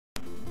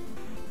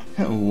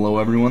Hello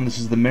everyone, this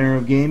is the Mayor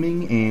of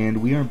Gaming,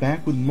 and we are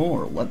back with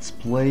more Let's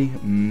Play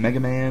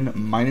Megaman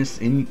minus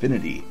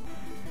Infinity.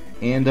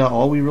 And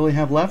all we really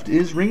have left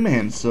is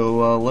Ringman,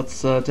 so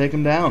let's take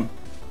him down.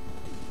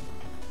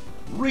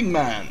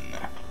 Ringman!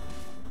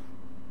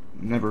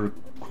 Never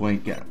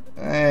quite got...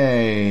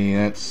 Hey,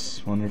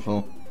 that's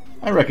wonderful.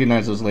 I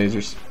recognize those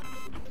lasers.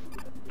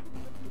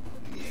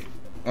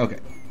 Okay,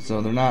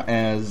 so they're not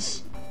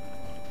as...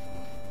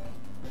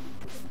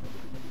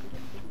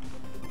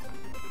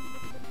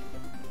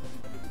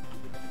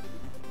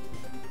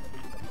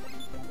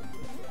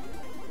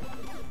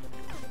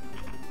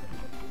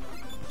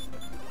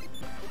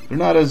 They're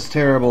not as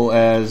terrible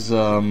as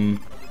the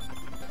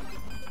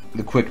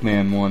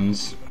Quickman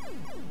ones.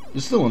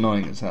 They're still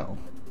annoying as hell.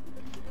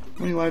 How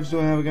many lives do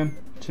I have again?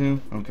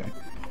 2? Okay.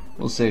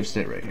 We'll save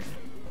state right here.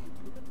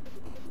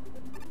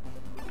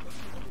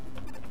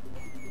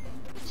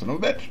 Son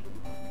of a bitch.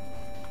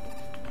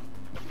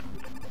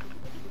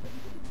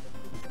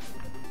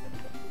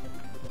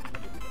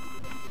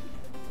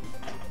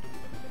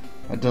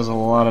 That does a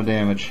lot of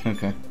damage.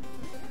 Okay.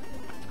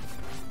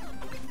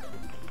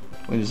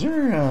 Wait, is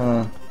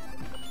there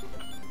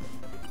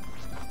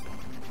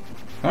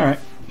Alright.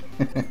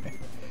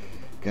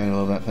 Gotta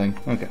love that thing.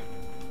 Okay.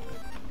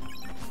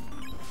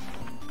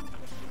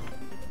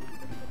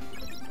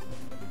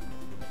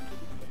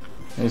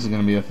 This is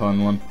gonna be a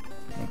fun one.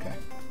 Okay.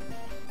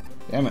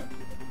 Damn it.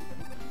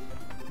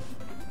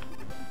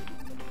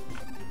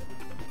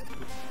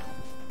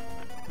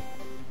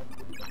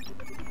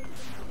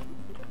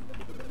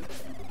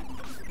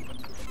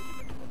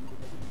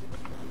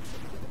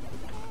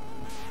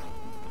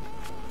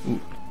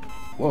 Ooh.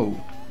 Whoa.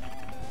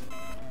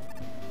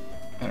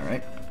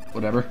 Alright.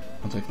 Whatever.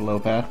 I'll take the low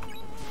path.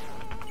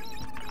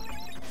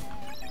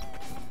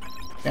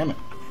 Damn it.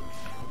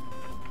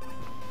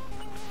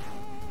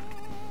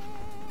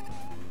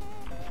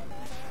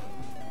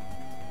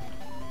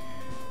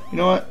 You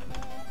know what?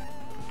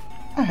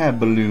 I have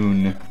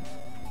balloon.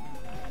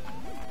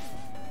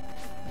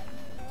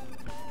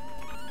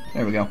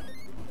 There we go.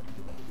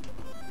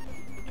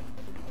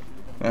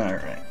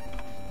 Alright.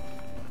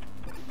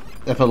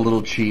 That felt a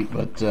little cheap,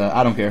 but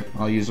I don't care.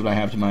 I'll use what I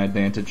have to my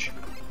advantage.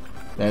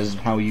 That is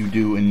how you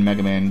do in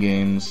Megaman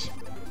games.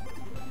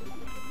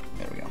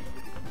 There we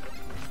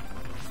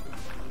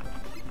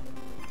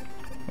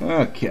go.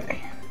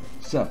 Okay.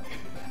 So,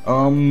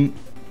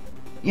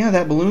 yeah,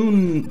 that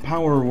balloon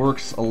power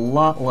works a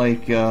lot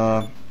like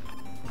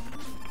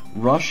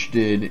Rush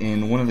did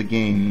in one of the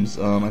games.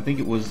 I think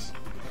it was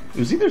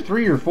either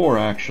 3 or 4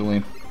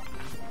 actually,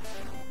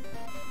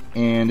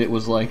 and it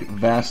was like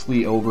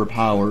vastly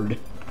overpowered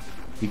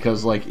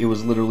because like it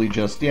was literally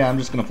just, yeah, I'm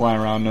just gonna fly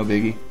around, no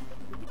biggie.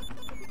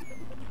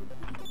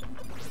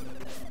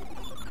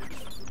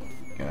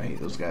 God, I hate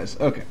those guys.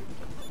 Okay.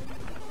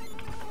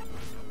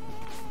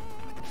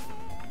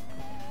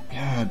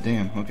 God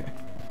damn. Okay.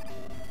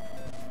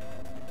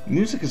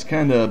 Music is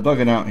kind of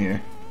bugging out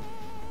here.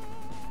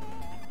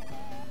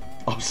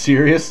 Oh,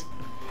 serious?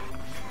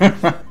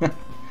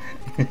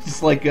 It's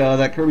just like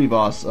that Kirby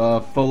boss,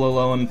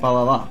 Fololo and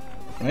Falala,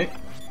 right?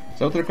 Is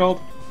that what they're called?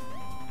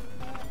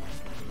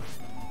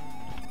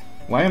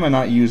 Why am I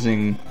not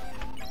using...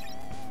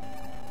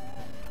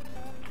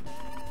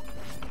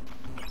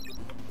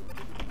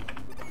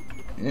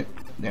 Yep,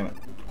 damn it.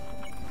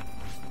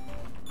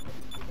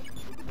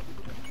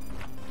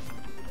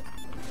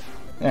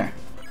 There.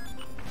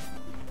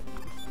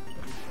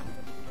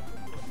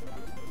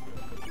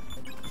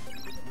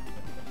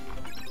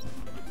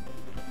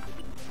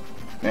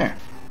 There.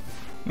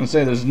 I'm gonna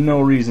say there's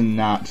no reason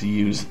not to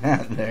use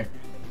that there.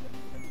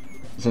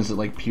 Since it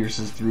like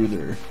pierces through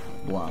their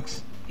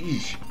blocks.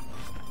 Eesh.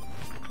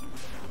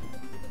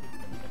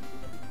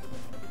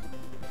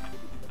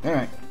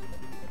 Alright.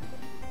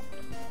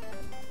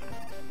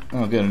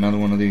 Oh good, another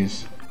one of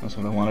these. That's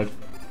what I wanted.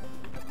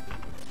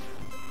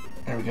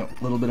 There we go.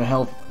 A little bit of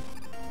health.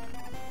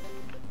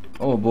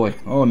 Oh boy.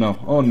 Oh no.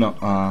 Oh no.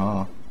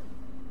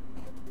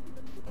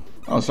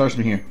 Oh, it starts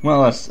from here.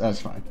 Well,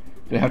 that's fine.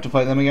 Do I have to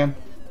fight them again?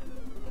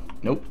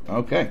 Nope.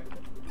 Okay.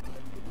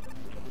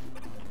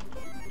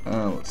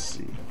 Let's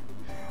see.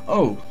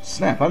 Oh,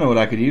 snap. I know what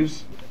I could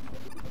use.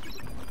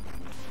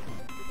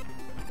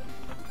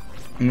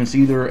 And it's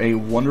either a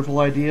wonderful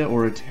idea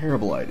or a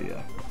terrible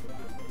idea.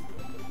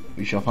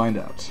 We shall find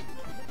out.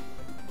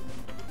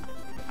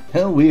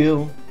 Hell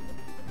wheel.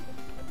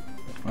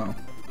 Oh.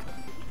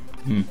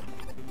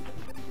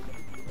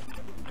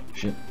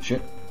 Shit.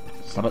 Shit.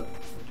 Stop it.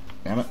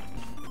 Damn it.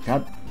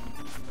 God.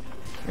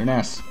 You're an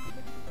ass.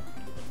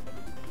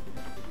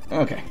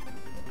 Okay.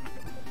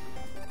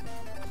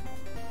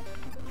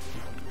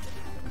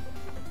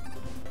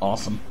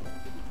 Awesome.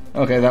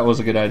 Okay, that was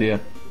a good idea.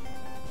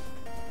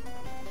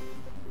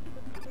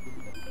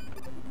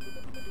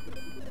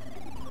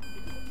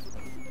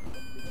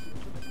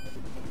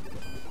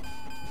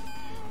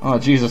 Oh,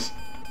 Jesus.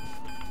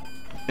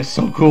 It's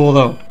so cool,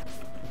 though.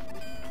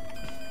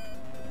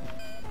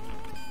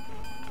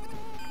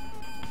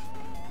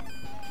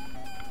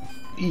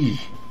 Eee.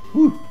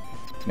 Whew.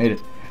 Made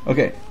it.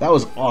 Okay, that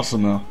was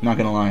awesome though. Not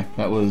gonna lie,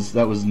 that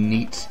was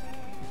neat.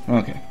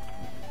 Okay.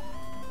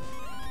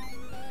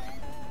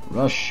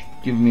 Rush,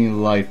 give me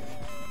life.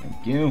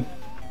 Thank you.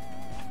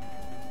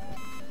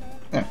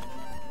 There.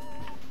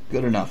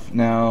 Good enough.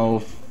 Now,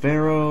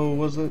 Pharaoh,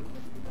 was it?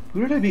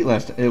 Who did I beat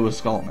last time? It was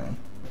Skullman.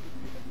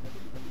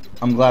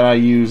 I'm glad I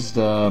used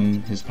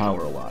his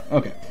power a lot.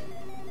 Okay.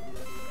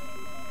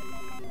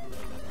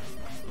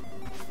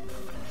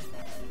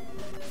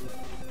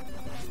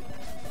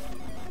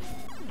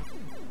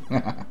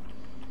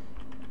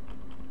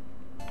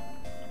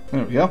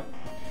 There we go.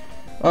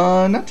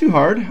 Not too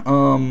hard.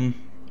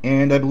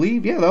 And I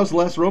believe, yeah, that was the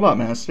last Robot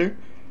Master.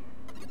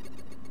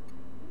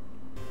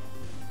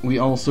 We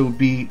also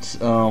beat,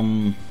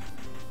 oh,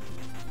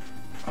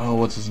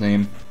 what's his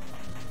name?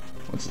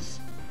 What's his...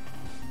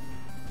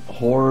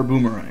 Horror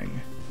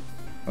Boomerang.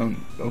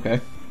 Okay.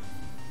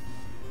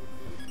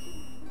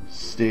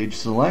 Stage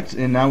select,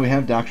 and now we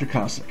have Dr.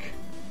 Kosick.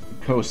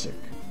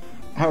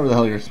 However the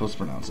hell you're supposed to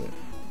pronounce it.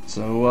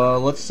 So,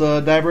 let's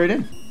dive right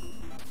in.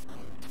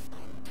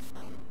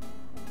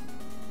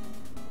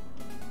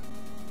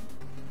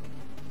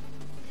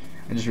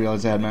 I just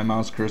realized I had my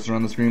mouse cursor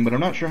on the screen, but I'm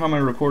not sure how my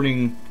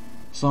recording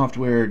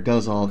software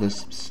does all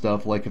this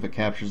stuff, like if it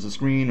captures the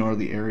screen or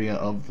the area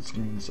of the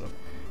screen, so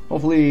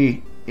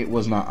hopefully it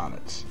was not on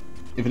it.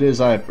 If it is,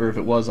 if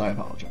it was, I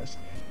apologize.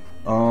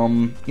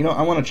 You know,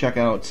 I want to check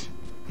out,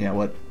 yeah,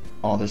 what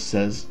all this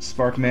says.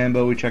 Spark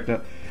Mambo, we checked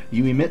out.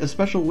 You emit a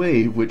special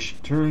wave which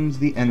turns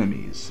the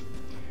enemies.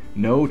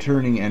 No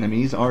turning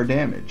enemies are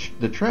damaged.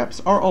 The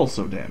traps are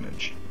also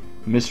damaged.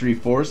 Mystery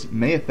Force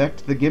may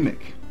affect the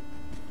gimmick.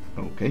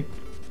 Okay.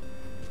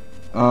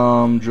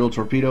 Drill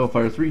Torpedo,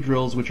 fire 3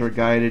 drills which are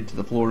guided to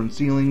the floor and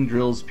ceiling.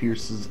 Drills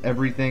pierces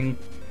everything.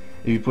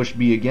 If you push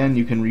B again,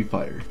 you can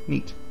refire.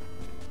 Neat.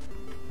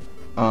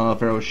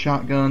 Pharaoh's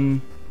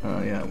Shotgun.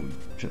 Yeah.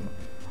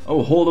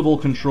 Oh,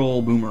 holdable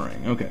control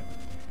boomerang. Okay.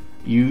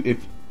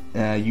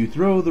 You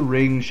throw the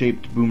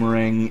ring-shaped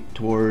boomerang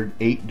toward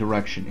 8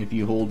 direction. If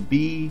you hold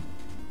B,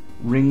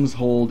 rings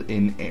hold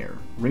in air.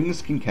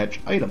 Rings can catch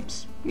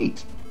items.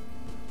 Neat.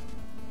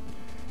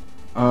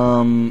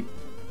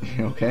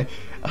 Okay.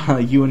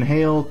 You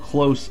inhale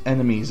close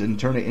enemies and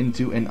turn it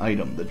into an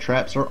item. The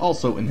traps are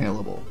also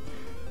inhalable.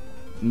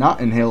 Not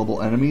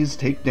inhalable enemies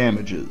take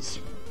damages.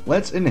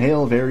 Let's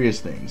inhale various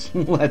things.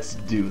 Let's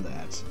do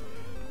that.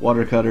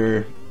 Water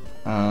Cutter.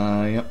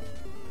 Yep.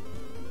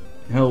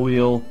 Hell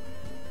Wheel.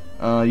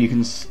 You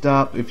can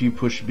stop if you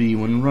push B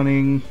when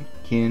running.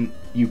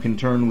 You can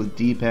turn with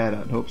D-pad.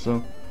 I'd hope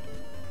so.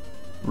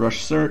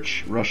 Rush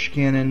Search. Rush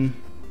Cannon.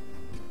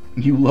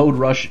 You load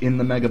Rush in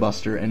the Mega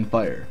Buster and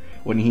fire.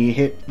 When he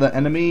hit the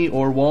enemy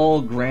or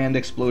wall, grand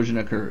explosion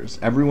occurs.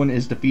 Everyone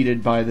is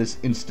defeated by this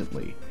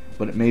instantly,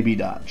 but it may be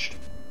dodged.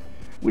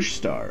 Wish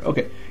Star.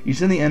 Okay, you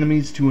send the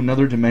enemies to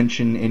another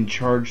dimension and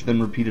charge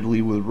them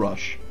repeatedly with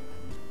Rush.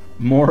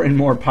 More and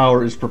more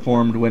power is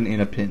performed when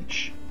in a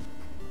pinch.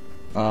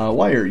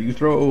 Wire. You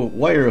throw a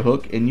wire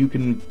hook and you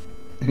can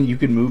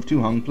move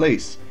to hung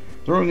place.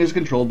 Throwing is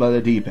controlled by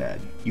the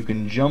D-pad. You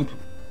can jump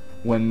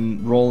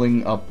when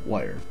rolling up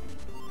wire.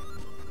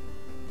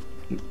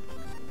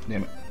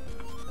 Damn it.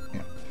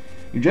 Yeah.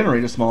 You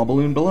generate a small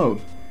balloon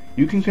below.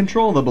 You can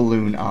control the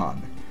balloon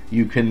on.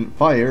 You can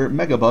fire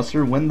Mega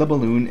Buster when the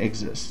balloon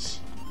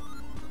exists.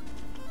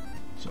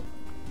 So,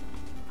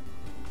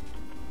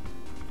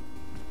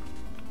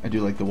 I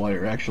do like the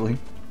wire, actually.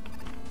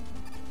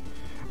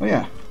 Oh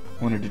yeah,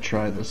 wanted to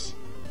try this.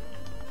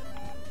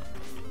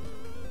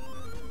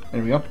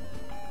 There we go.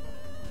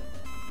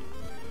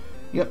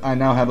 Yep, I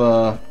now have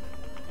a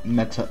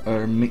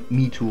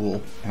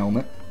Me-Tool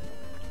helmet.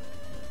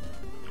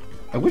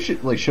 I wish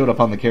it showed up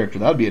on the character.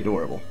 That would be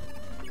adorable.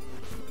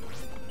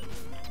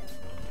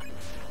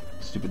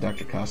 Stupid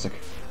Dr. Kosick.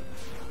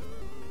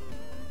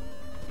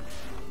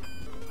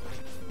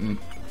 There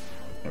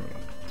we go.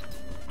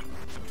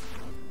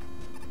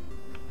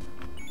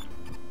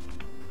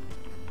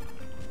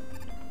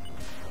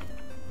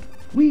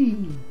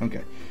 Whee!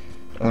 Okay.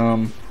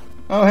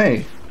 Oh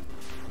hey!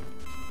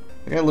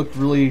 That guy looked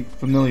really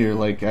familiar,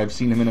 like I've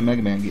seen him in a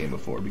Megaman game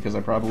before, because I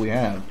probably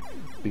have.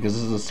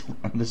 Because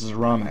this is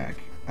Romhack.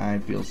 I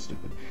feel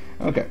stupid.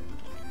 Okay.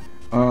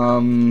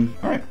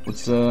 Alright,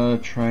 let's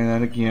try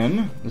that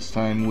again. This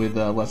time with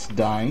less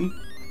dying.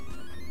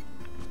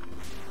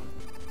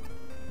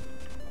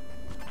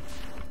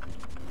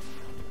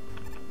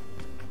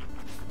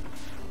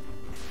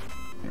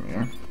 There we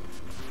are.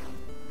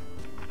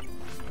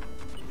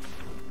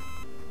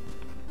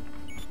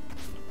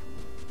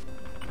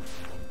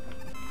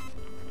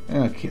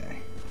 Okay.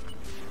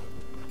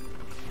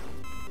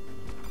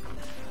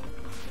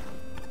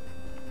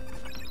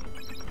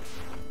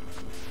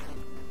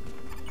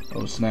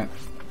 Oh, snap.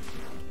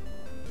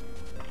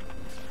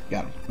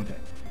 Got him. Okay.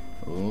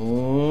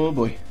 Oh,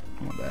 boy.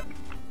 I want that.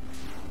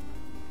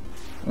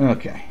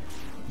 Okay.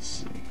 Let's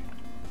see.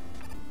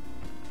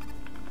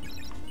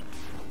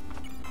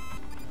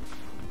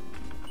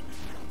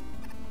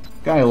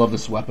 God, I love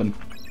this weapon.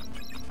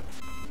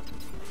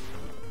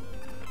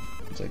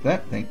 Just like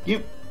that. Thank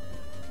you.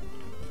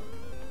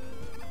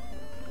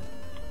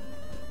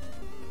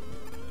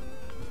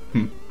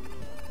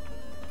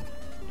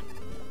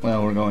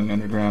 we're going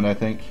underground, I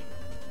think.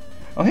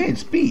 Oh, hey,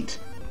 it's Beat.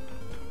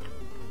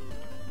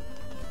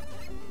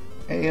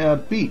 Hey,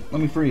 Beat,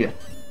 let me free you.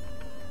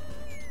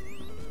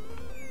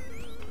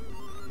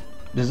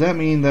 Does that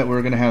mean that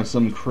we're gonna have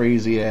some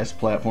crazy-ass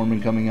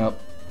platforming coming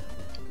up?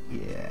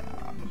 Yeah,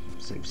 I'm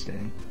safe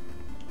staying.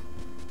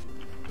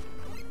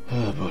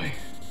 Oh, boy.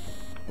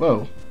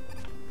 Whoa.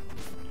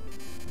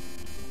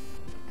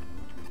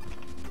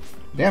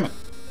 Damn it.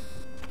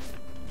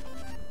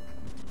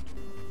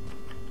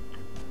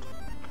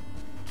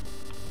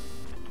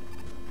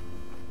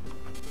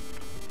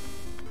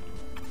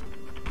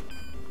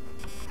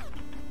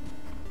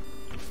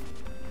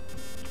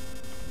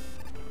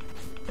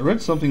 I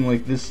read something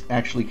like this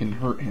actually can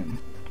hurt him.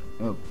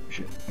 Oh,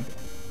 shit. Okay.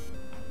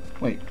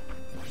 Wait.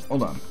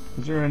 Hold on.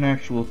 Is there an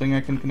actual thing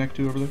I can connect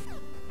to over there?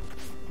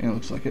 Yeah, it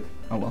looks like it.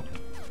 Oh, well.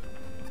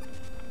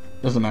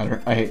 Doesn't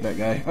matter. I hate that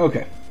guy.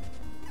 Okay.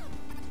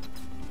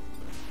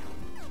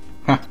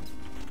 Huh.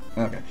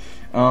 Okay.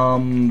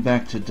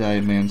 Back to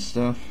Dive Man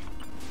stuff.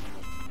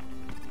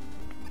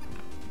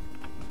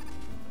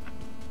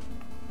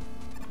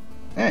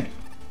 Hey.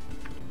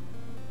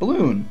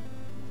 Balloon.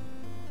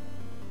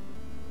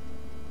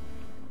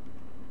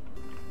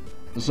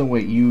 So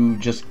wait, you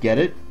just get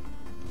it?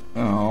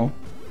 Oh.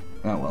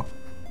 Oh well.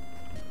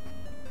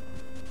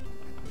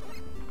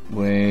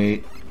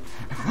 Wait.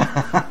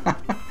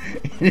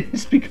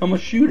 It's become a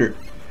shooter.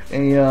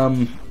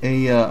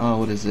 Oh,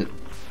 what is it?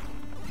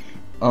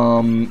 A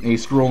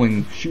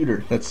scrolling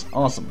shooter. That's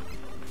awesome.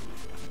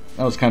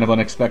 That was kind of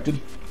unexpected.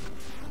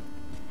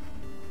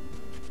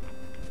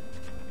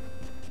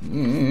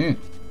 Oh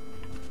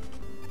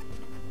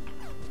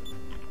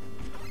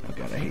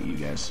god, I hate you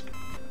guys.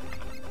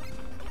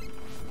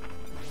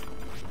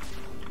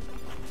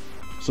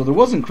 So there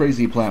wasn't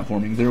crazy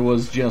platforming, there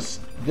was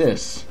just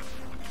this.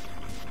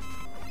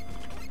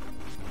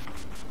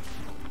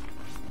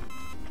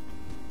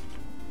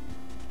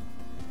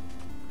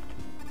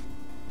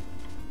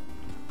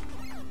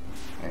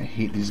 I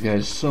hate these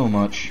guys so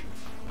much.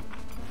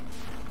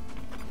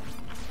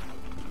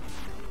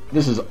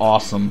 This is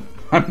awesome.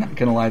 I'm not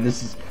gonna lie,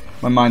 this is...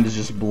 my mind is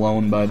just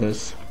blown by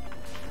this.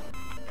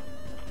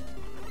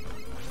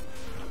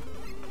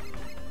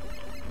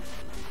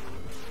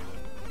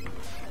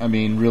 I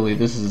mean, really,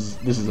 this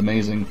is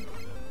amazing.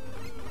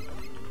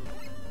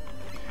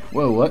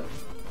 Whoa, what?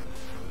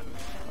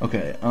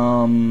 Okay,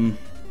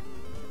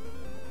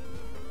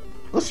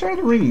 let's try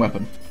the ring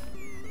weapon.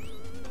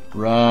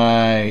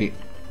 Right.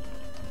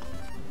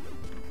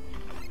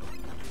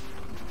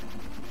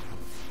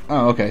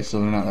 Oh, okay, so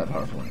they're not that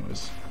powerful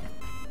anyways.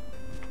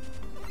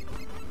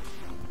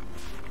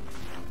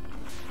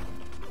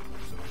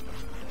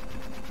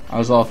 I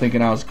was all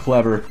thinking I was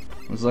clever.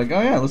 I was like,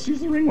 oh yeah, let's use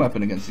the ring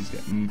weapon against these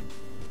guys.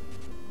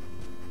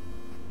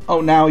 Oh,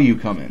 now you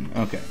come in.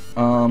 Okay.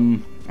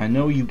 I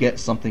know you get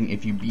something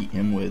if you beat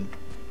him with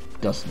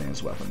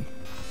Dustman's weapon.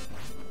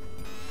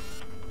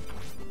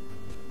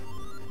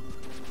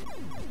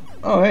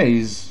 Oh, hey,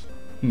 he's...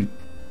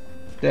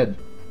 dead.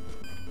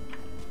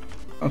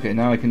 Okay,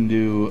 now I can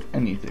do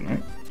anything,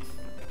 right?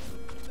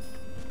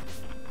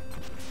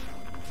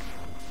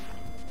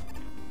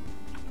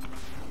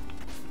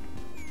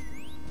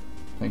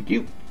 Thank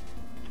you.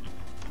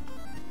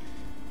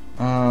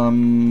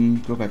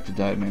 Go back to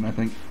Dive Man, I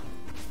think.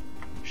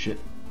 Shit.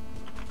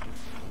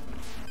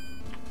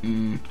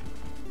 Too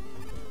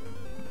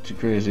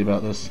crazy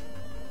about this.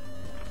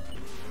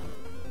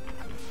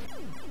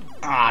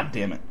 Ah,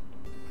 damn it.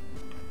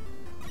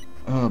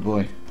 Oh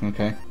boy,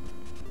 okay.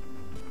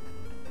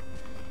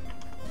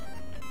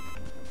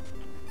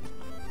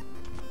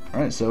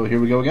 Alright, so here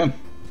we go again.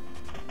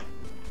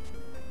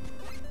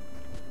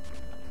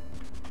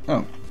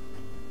 Oh.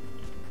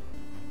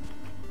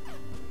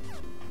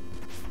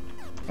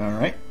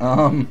 Alright,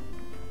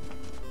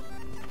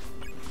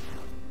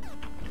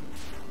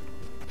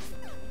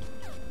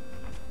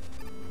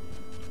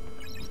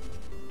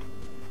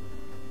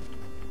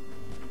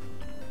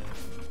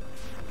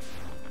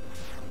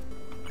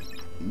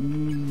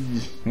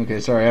 okay,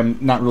 sorry, I'm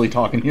not really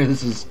talking here.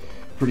 This is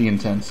pretty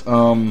intense.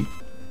 I'm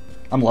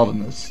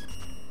loving this.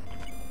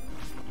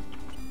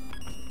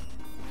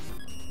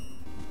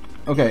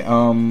 Okay,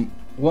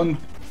 one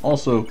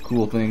also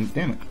cool thing...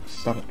 Damn it,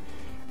 stop it.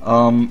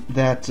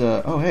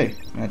 Oh hey,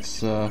 that's,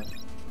 the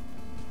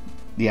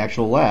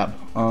actual lab.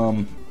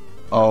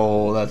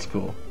 Oh, that's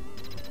cool.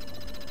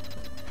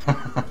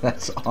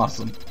 That's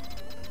awesome.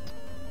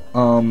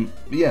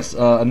 Yes,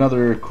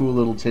 another cool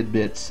little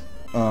tidbit.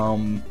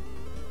 Oh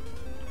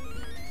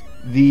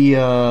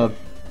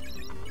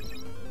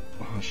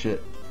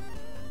shit.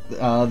 The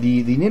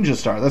Ninja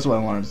Star, that's what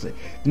I wanted to say.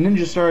 The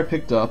Ninja Star I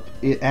picked up,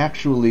 it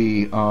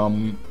actually,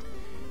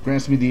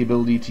 grants me the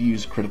ability to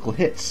use critical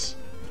hits.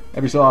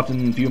 Every so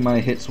often, a few of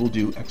my hits will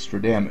do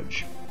extra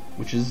damage,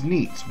 which is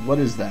neat. What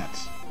is that?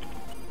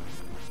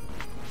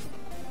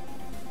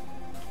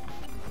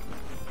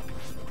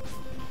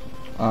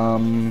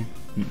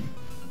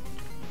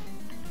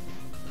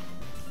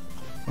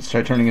 Let's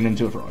try turning it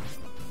into a frog.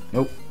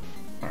 Nope.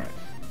 Alright.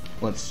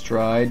 Let's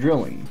try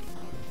drilling.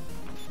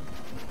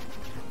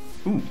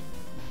 Ooh.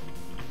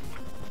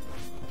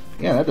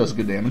 Yeah, that does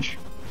good damage.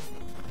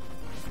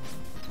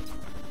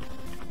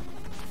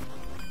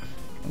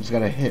 I just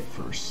gotta hit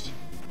first.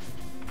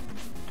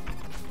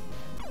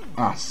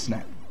 Ah,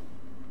 snap.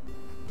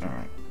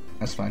 Alright,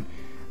 that's fine.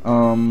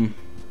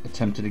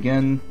 Attempt it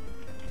again.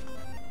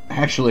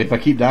 Actually, if I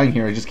keep dying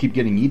here, I just keep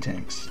getting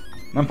E-tanks.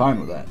 And I'm fine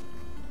with that.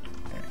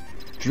 Right.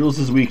 Drill's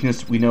his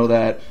weakness, we know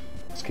that.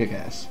 Let's kick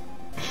ass.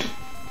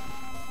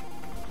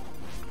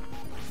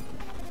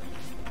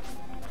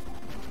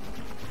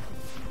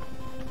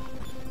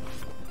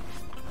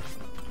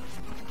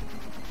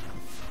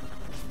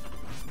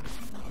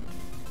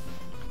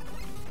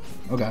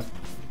 Oh god.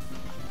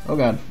 Oh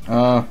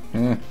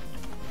god.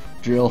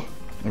 Drill.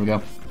 There we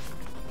go.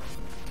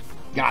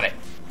 Got it.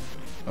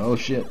 Oh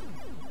shit.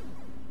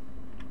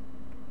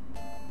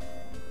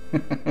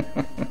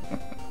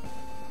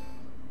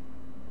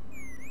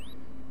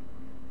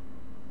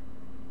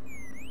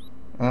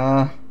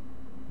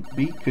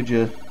 Beat, could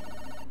you...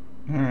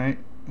 Alright,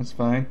 that's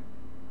fine.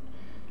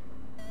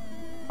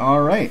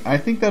 Alright, I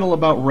think that'll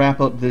about wrap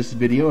up this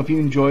video. If you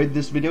enjoyed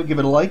this video, give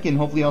it a like, and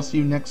hopefully I'll see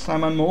you next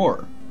time on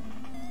more.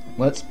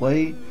 Let's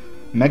play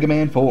Mega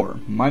Man 4,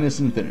 Minus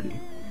Infinity.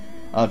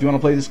 If you want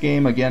to play this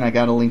game, again, I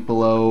got a link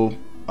below.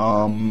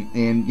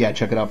 And yeah,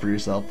 check it out for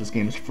yourself. This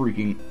game is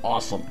freaking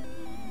awesome.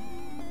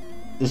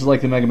 This is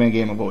like the Mega Man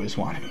game I've always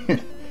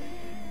wanted.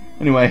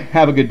 Anyway,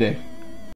 have a good day.